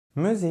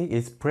Music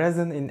is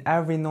present in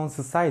every known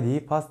society,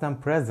 past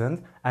and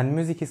present, and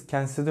music is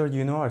considered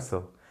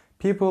universal.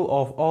 People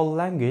of all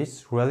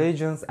languages,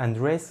 religions, and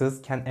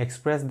races can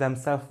express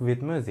themselves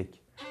with music.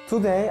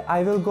 Today,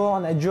 I will go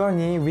on a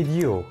journey with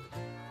you.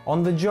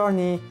 On the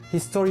journey,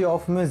 history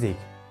of music.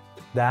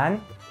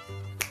 Then,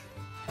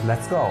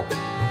 let's go!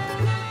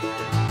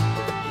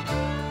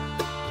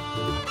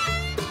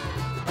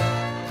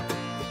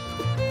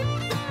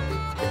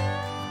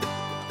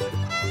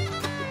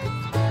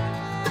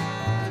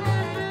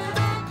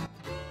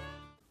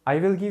 I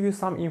will give you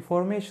some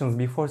information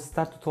before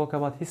start to talk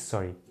about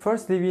history.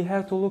 Firstly, we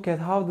have to look at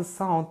how the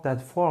sound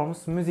that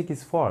forms music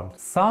is formed.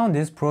 Sound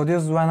is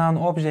produced when an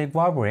object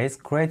vibrates,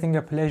 creating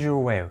a pleasure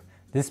wave.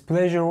 This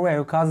pleasure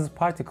wave causes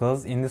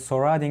particles in the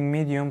surrounding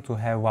medium to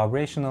have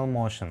vibrational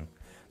motion.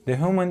 The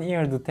human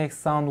ear detects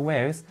sound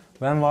waves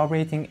when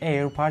vibrating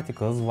air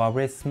particles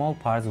vibrate small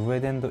parts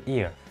within the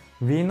ear.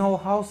 We know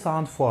how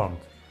sound formed.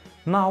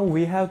 Now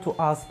we have to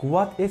ask,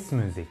 what is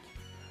music?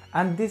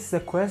 And this is a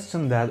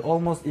question that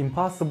almost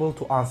impossible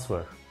to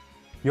answer.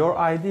 Your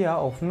idea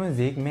of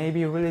music may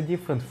be really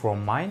different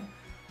from mine.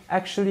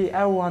 Actually,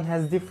 everyone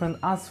has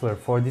different answer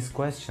for this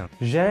question.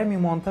 Jeremy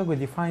Montagu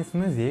defines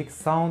music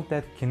sound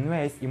that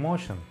conveys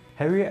emotion.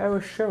 Have you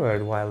ever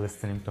shivered while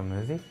listening to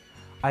music?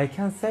 I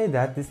can say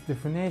that this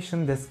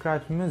definition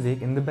describes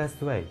music in the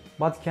best way.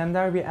 But can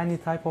there be any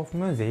type of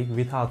music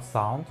without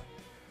sound?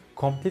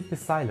 Completely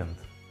silent.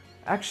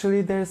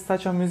 Actually, there is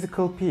such a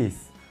musical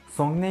piece.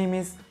 Song name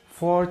is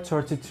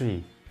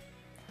 433.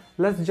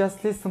 Let's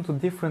just listen to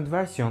different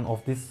version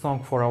of this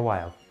song for a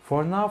while.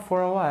 For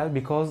a while,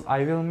 because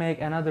I will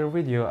make another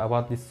video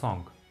about this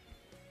song.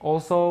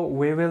 Also,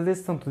 we will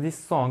listen to this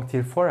song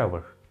till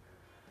forever.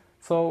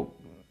 So,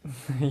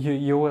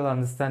 you will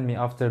understand me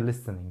after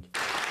listening.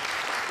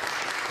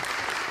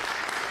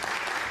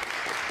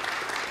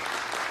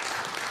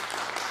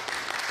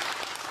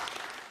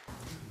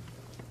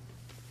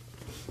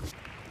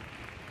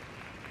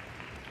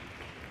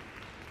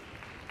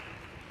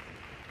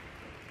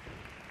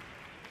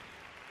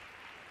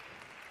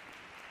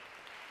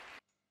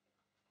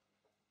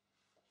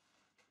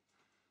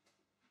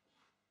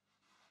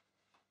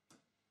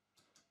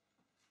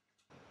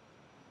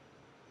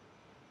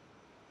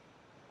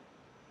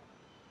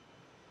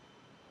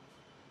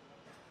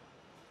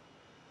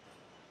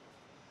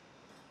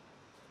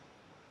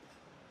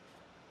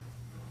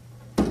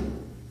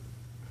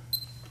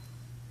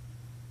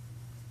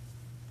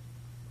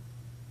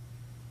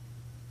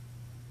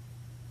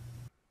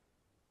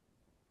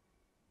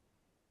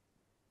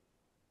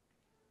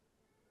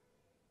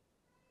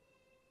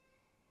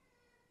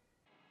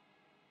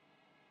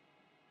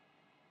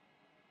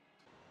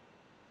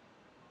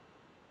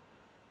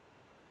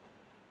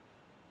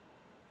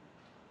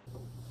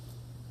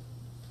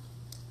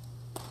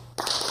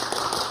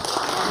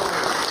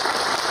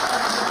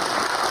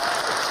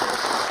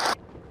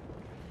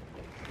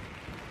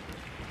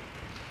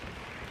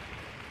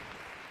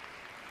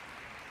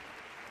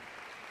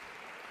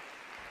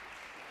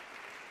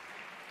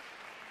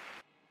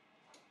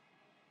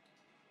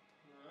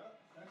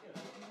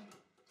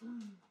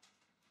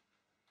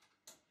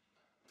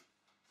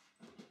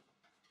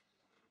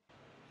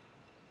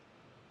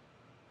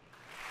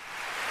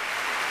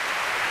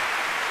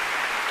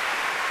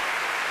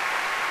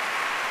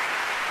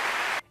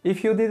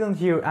 If you didn't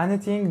hear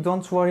anything,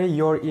 don't worry,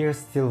 your ear's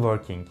still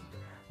working.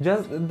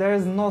 Just there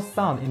is no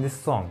sound in this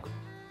song.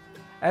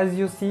 As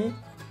you see,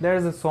 there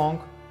is a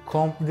song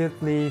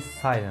completely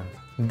silent.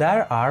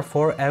 There are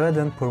four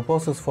evident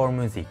purposes for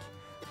music: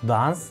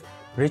 dance,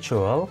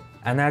 ritual,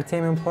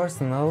 entertainment,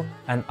 personal,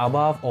 and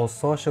above all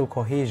social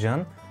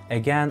cohesion,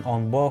 again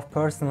on both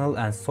personal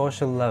and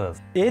social levels.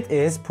 It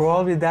is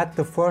probably that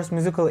the first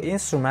musical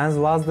instrument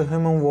was the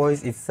human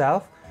voice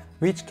itself,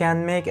 which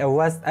can make a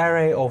vast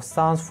array of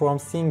sounds from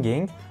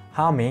singing,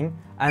 humming,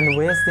 and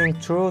whistling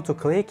through to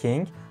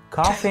clicking,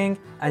 coughing,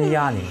 and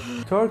yawning.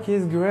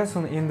 Turkey's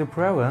Giresun in the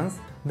province,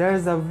 there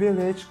is a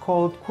village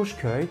called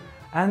Kuşköy,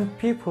 and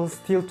people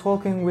still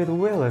talking with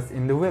villagers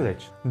in the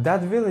village.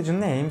 That village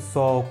name,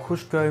 so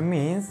Kuşköy,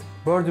 means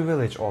bird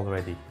village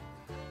already.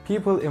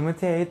 People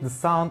imitate the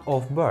sound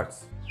of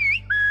birds.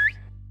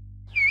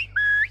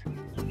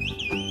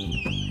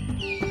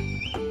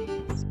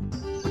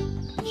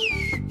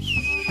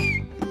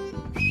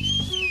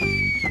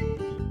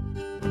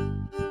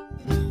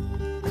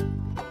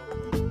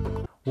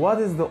 What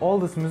is the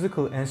oldest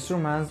musical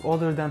instrument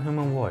other than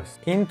human voice?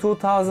 In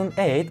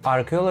 2008,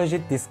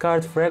 archaeologists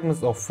discovered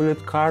fragments of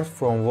flute carved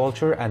from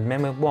vulture and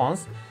mammoth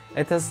bones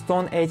at a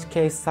Stone Age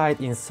cave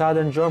site in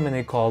southern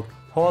Germany called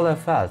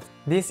Hohlefeld.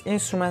 These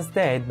instruments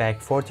date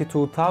back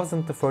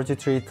 42,000 to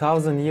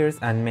 43,000 years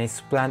and may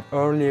supplant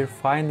earlier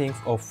findings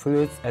of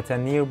flutes at a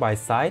nearby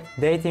site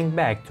dating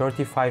back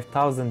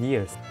 35,000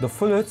 years. The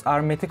flutes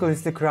are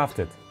meticulously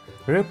crafted.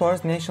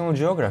 Reports National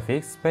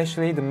Geographic,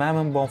 especially the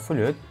mammoth bone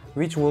flute,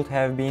 which would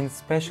have been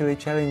especially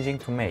challenging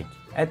to make.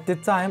 At the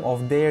time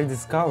of their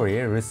discovery,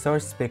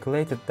 research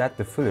speculated that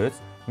the flutes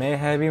may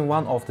have been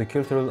one of the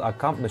cultural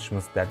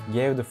accomplishments that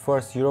gave the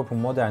first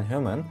European modern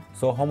human,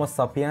 so Homo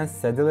sapiens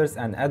settlers,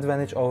 an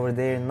advantage over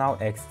their now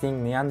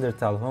extinct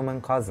Neanderthal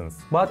human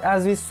cousins. But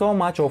as with so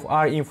much of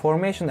our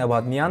information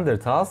about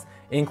Neanderthals,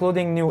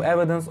 including new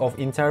evidence of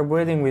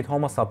interbreeding with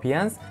Homo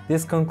sapiens,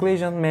 this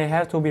conclusion may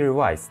have to be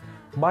revised.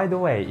 By the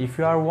way, if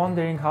you are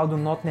wondering how the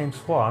knot names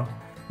formed,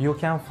 you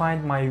can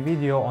find my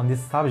video on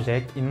this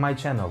subject in my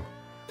channel.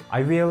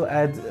 I will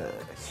add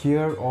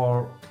here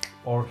or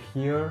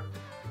here,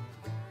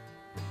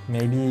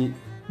 maybe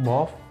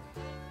both,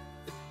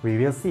 we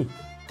will see.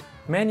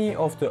 Many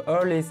of the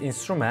earliest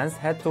instruments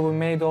had to be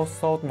made of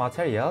soft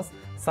materials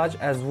such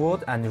as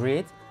wood and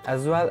reed,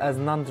 as well as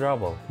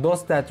non-durable.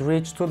 Those that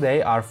reach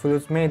today are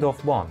flutes made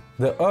of bone.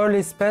 The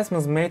early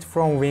specimens made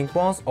from wing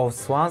bones of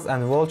swans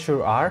and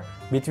vultures are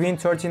between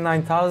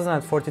 39,000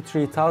 and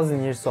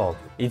 43,000 years old.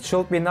 It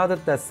should be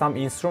noted that some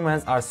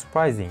instruments are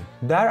surprising.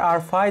 There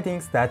are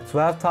findings that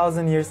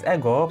 12,000 years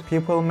ago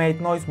people made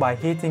noise by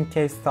hitting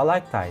cave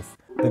stalactites.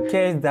 The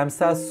caves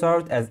themselves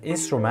served as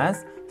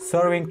instruments,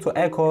 serving to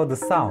echo the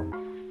sound.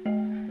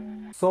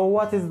 So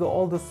what is the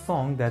oldest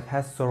song that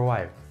has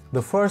survived?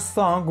 The first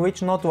song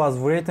which note was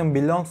written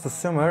belongs to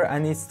Sumer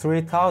and is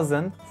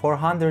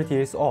 3,400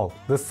 years old.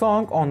 The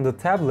song on the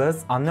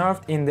tablets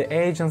unearthed in the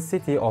ancient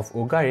city of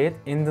Ugarit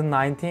in the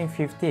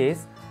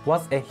 1950s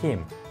was a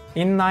hymn.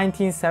 In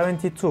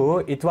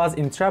 1972, it was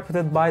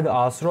interpreted by the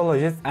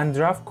astrologist and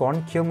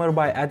draftcorn Kilmer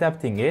by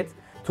adapting it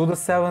to the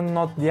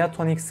 7-note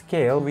diatonic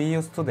scale we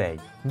use today.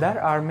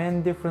 There are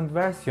many different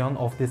versions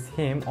of this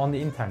hymn on the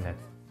internet.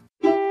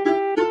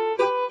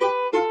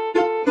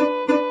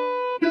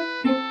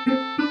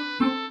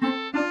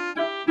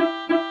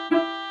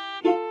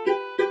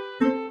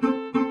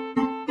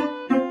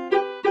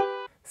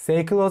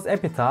 Seikilo's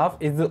Epitaph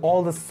is the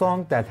oldest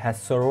song that has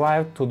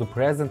survived to the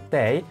present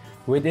day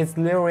with its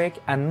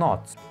lyric and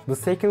notes. The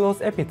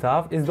Seikilo's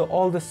Epitaph is the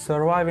oldest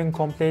surviving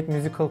complete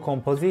musical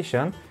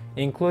composition,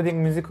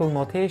 including musical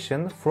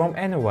notation, from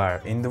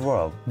anywhere in the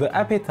world. The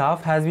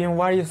epitaph has been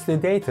variously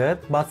dated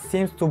but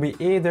seems to be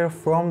either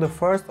from the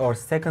 1st or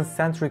 2nd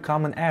century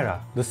Common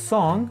Era. The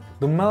song,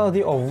 the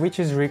melody of which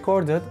is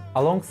recorded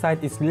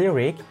alongside its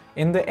lyric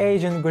in the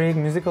ancient Greek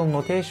musical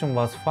notation,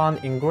 was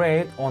found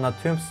engraved on a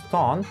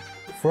tombstone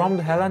from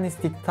the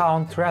Hellenistic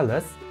town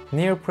Tralles,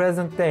 near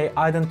present-day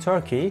Aydın,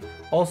 Turkey,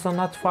 also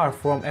not far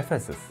from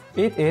Ephesus.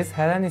 It is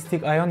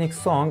Hellenistic Ionic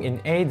song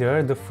in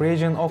either the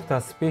Phrygian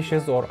octave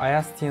species or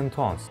Iastian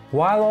tones.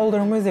 While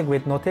older music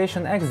with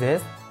notation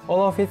exists,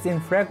 all of it in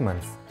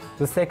fragments.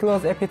 The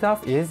Seikilo's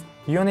Epitaph is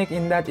unique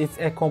in that it's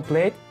a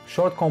complete,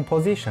 short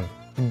composition.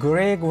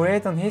 Greek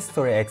written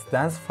history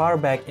extends far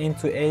back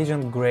into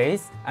ancient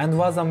Greece and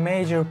was a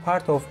major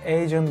part of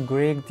ancient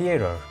Greek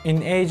theater.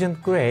 In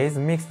ancient Greece,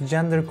 mixed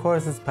gender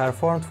choruses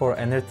performed for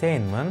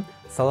entertainment,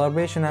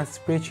 celebration and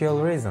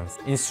spiritual reasons.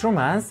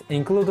 Instruments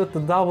included the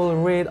double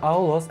reed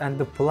aulos and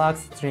the plucked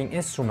string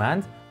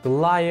instrument, the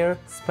lyre,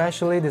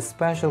 especially the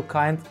special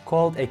kind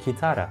called a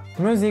kitara.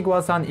 Music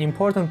was an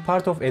important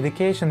part of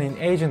education in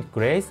ancient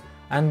Greece,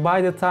 and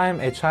by the time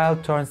a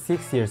child turned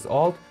 6 years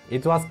old,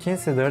 it was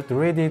considered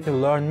ready to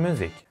learn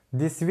music.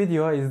 This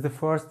video is the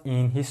first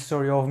in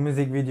History of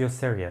Music video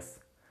series.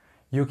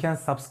 You can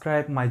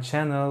subscribe my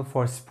channel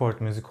for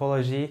support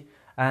musicology,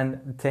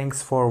 and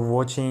thanks for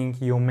watching.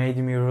 You made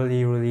me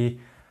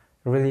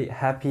really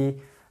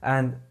happy,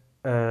 and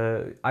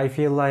I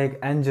feel like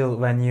angel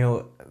when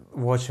you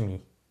watch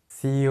me.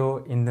 See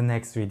you in the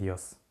next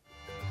videos.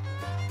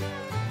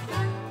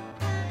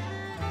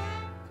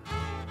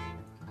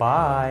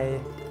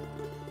 Bye!